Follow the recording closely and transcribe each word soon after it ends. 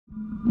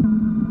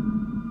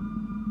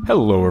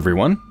Hello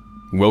everyone,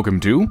 welcome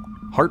to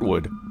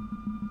Heartwood.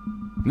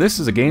 This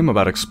is a game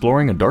about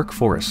exploring a dark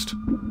forest.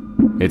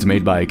 It's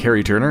made by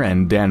Carrie Turner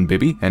and Dan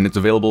Bibby, and it's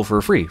available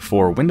for free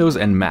for Windows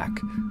and Mac.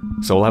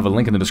 So I'll have a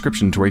link in the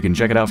description to where you can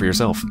check it out for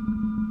yourself.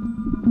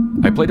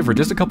 I played it for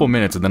just a couple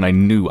minutes and then I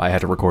knew I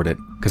had to record it,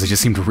 because it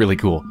just seemed really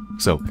cool.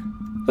 So,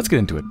 let's get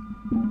into it.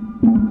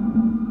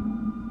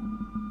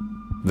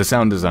 The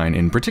sound design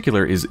in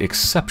particular is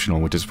exceptional,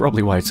 which is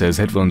probably why it says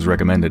headphones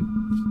recommended.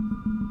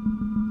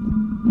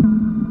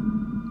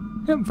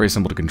 Yep, very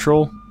simple to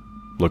control.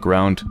 Look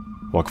around,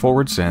 walk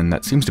forwards, and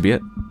that seems to be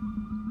it.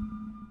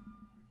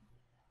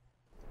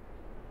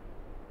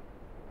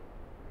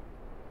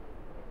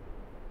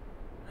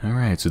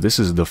 Alright, so this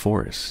is the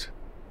forest.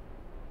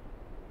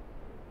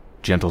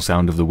 Gentle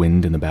sound of the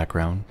wind in the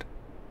background.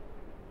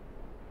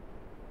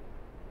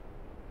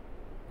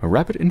 A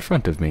rabbit in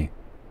front of me.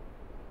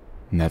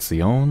 And that's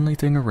the only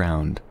thing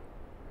around.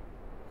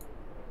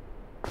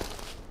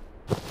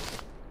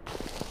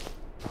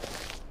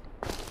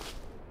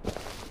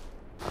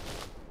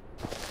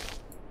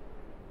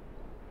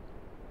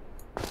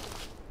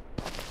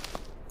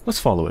 Let's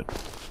follow it.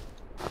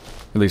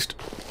 At least,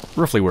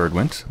 roughly where it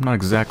went. I'm not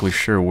exactly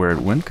sure where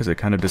it went because it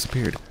kind of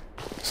disappeared.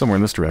 Somewhere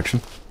in this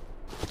direction.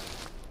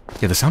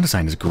 Yeah, the sound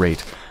design is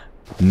great.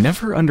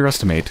 Never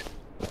underestimate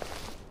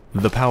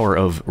the power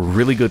of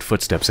really good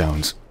footstep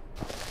sounds.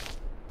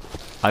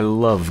 I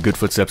love good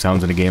footstep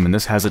sounds in a game, and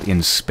this has it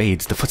in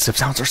spades. The footstep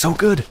sounds are so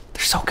good.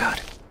 They're so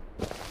good.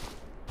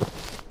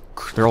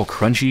 They're all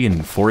crunchy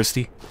and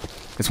foresty.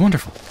 It's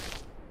wonderful.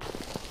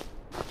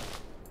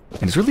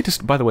 And it's really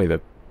just, by the way,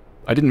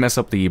 I didn't mess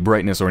up the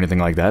brightness or anything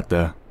like that.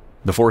 The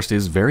forest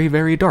is very,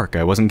 very dark.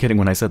 I wasn't kidding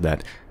when I said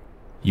that.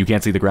 You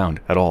can't see the ground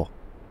at all.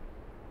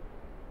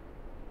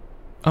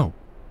 Oh.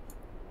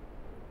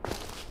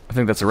 I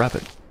think that's a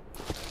rabbit.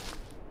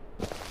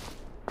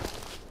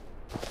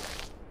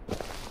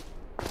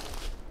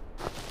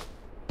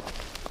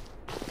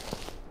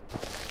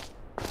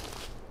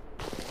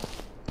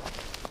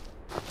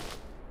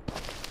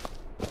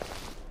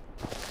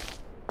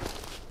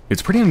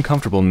 It's pretty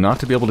uncomfortable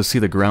not to be able to see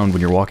the ground when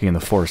you're walking in the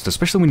forest,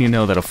 especially when you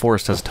know that a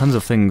forest has tons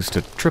of things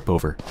to trip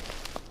over.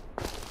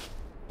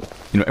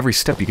 You know, every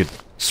step you could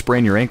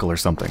sprain your ankle or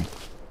something.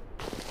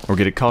 Or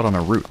get it caught on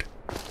a root.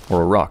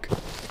 Or a rock.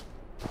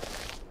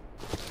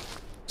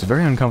 It's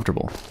very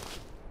uncomfortable.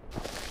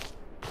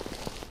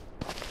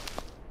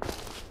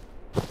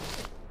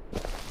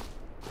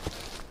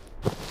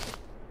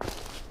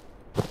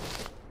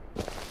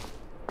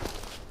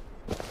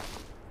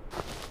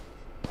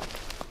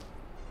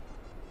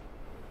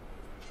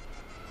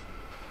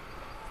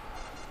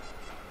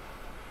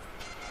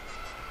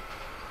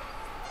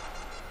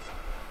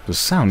 There's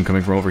sound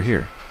coming from over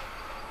here.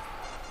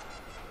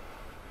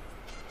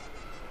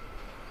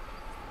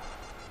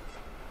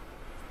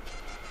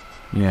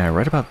 Yeah,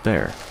 right about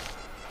there.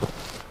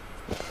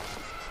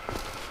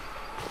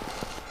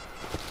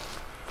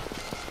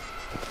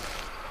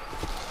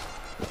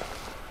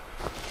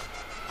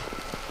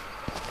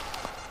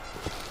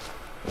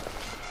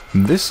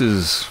 This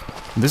is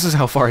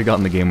how far I got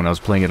in the game when I was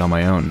playing it on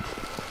my own.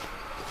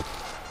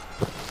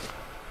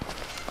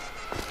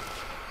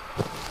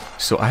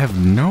 So I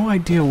have no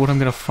idea what I'm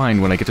gonna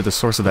find when I get to the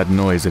source of that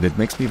noise, and it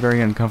makes me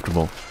very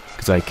uncomfortable.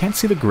 Because I can't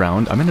see the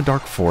ground, I'm in a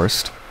dark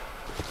forest.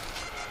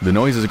 The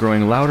noise is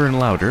growing louder and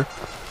louder.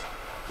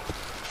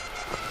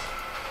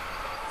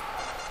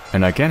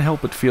 And I can't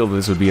help but feel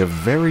this would be a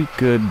very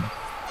good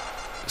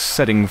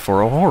setting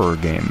for a horror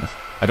game.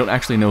 I don't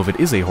actually know if it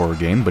is a horror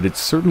game, but it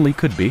certainly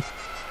could be.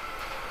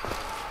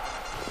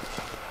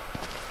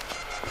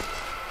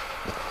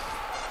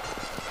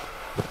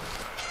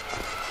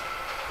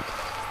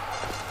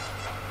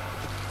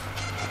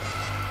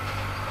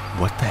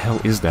 What the hell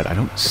is that? I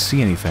don't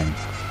see anything.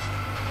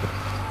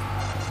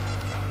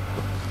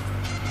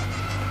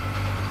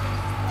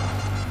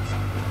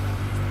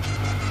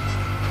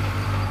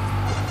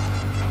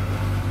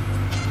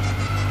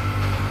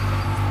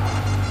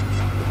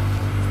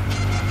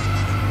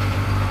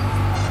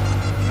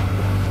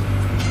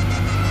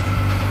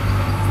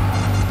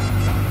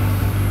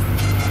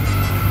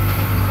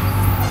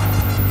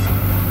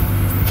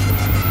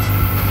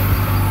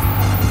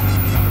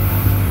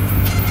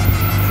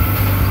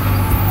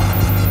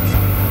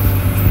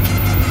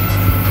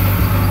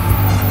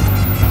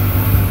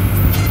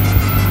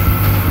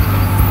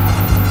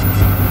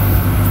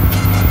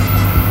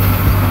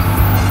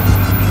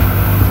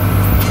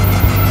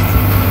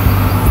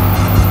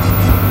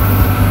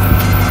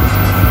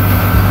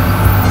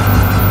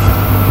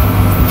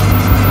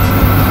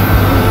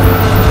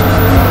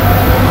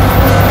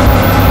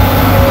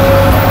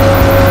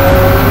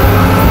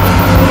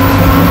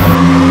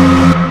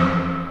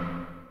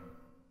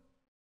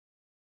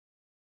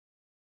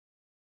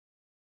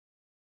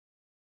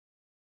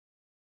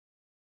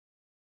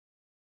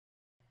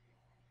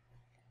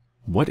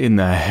 What in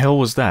the hell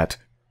was that?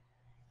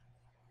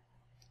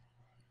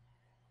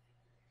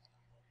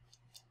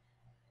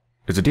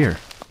 It's a deer.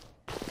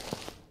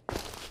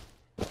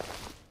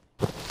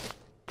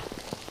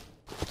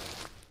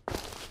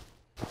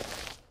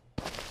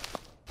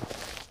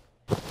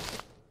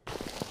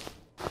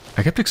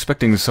 I kept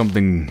expecting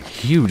something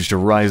huge to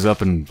rise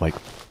up and, like,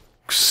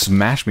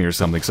 smash me or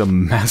something,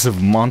 some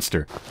massive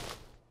monster.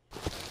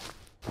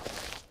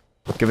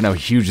 Given how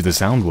huge the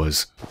sound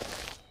was.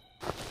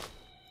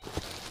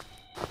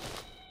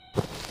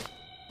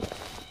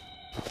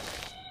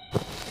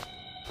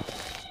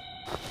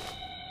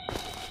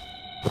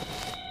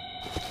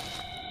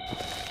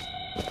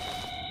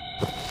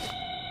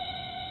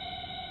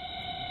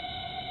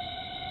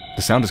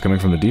 The sound is coming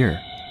from the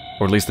deer,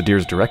 or at least the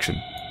deer's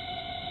direction.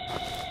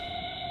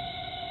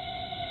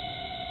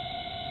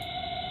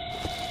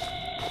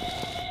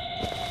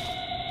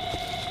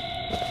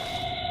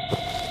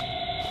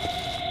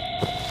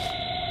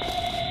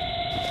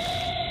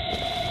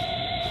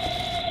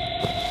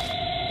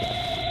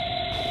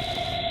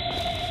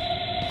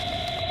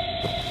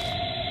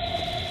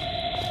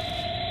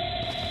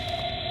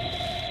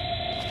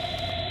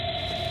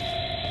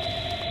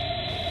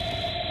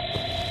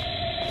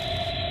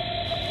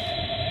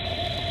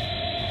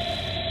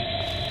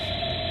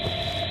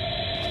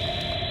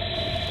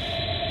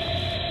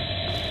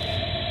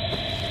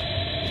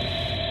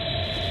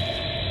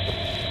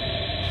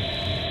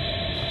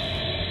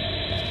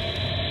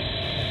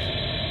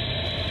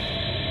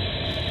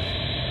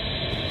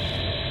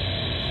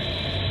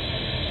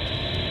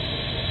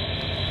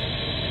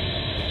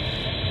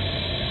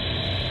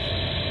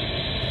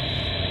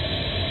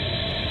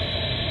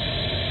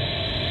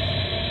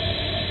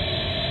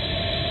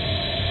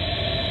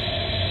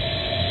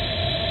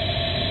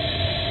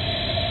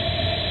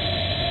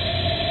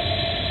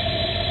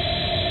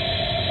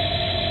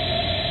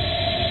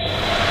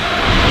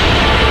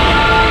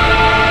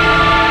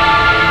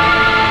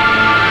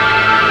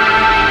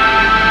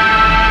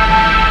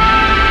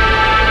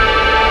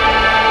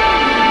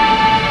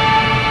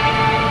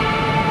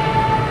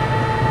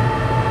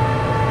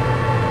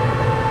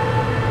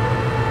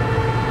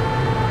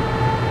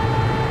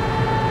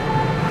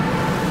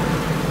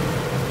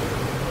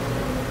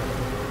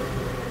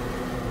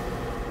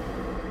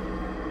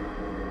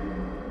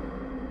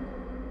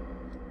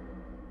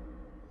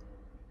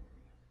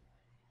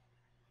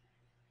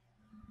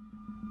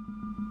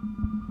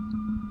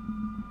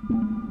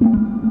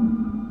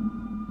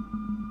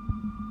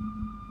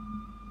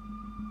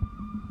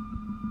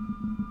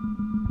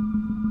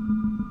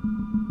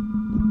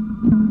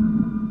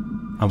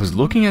 I was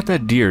looking at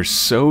that deer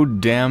so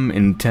damn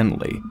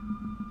intently.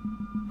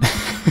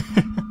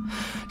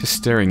 Just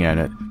staring at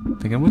it,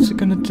 thinking, what's it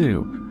gonna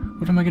do?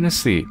 What am I gonna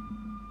see?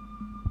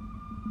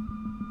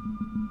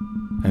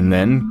 And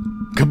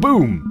then,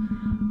 kaboom!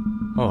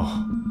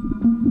 Oh.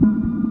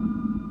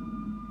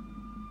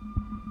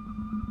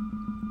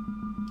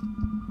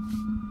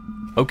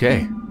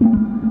 Okay.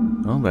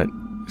 Well, that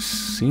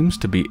seems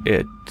to be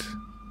it.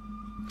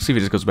 Let's see if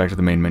it just goes back to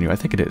the main menu. I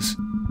think it is.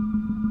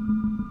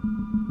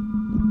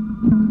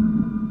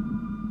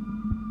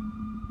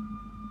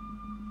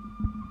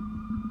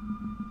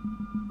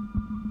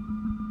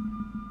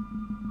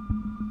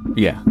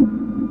 Yeah.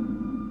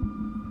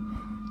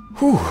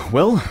 Whew,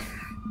 well,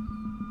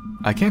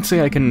 I can't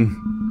say I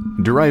can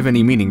derive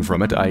any meaning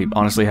from it. I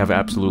honestly have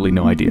absolutely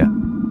no idea.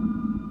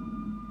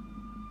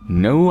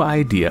 No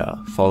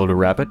idea. Followed a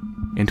rabbit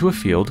into a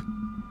field.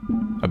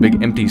 A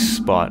big empty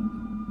spot.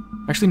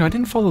 Actually, no, I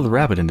didn't follow the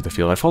rabbit into the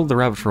field. I followed the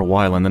rabbit for a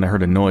while, and then I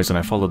heard a noise, and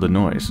I followed the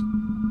noise.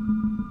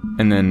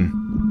 And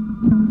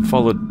then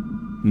followed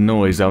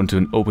noise out into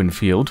an open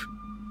field.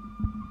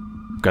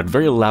 Got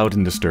very loud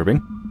and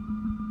disturbing.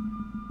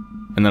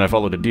 And then I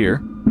followed a deer.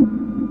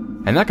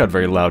 And that got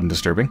very loud and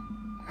disturbing.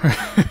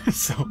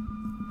 So,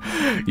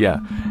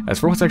 yeah. As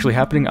for what's actually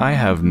happening, I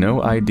have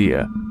no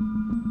idea.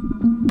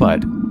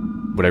 But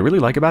what I really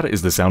like about it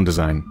is the sound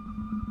design.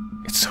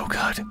 It's so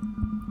good.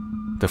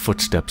 The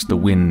footsteps, the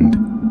wind,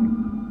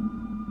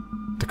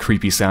 the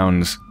creepy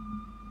sounds.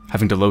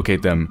 Having to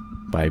locate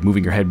them by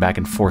moving your head back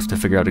and forth to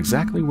figure out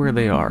exactly where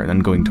they are and then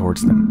going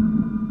towards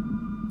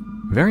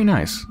them. Very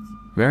nice.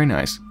 Very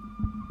nice.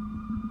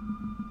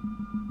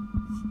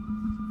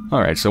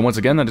 Alright, so once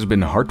again, that has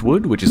been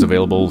Heartwood, which is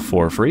available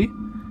for free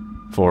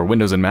for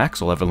Windows and Macs.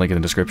 I'll have a link in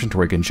the description to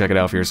where you can check it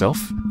out for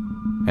yourself.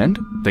 And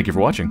thank you for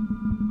watching.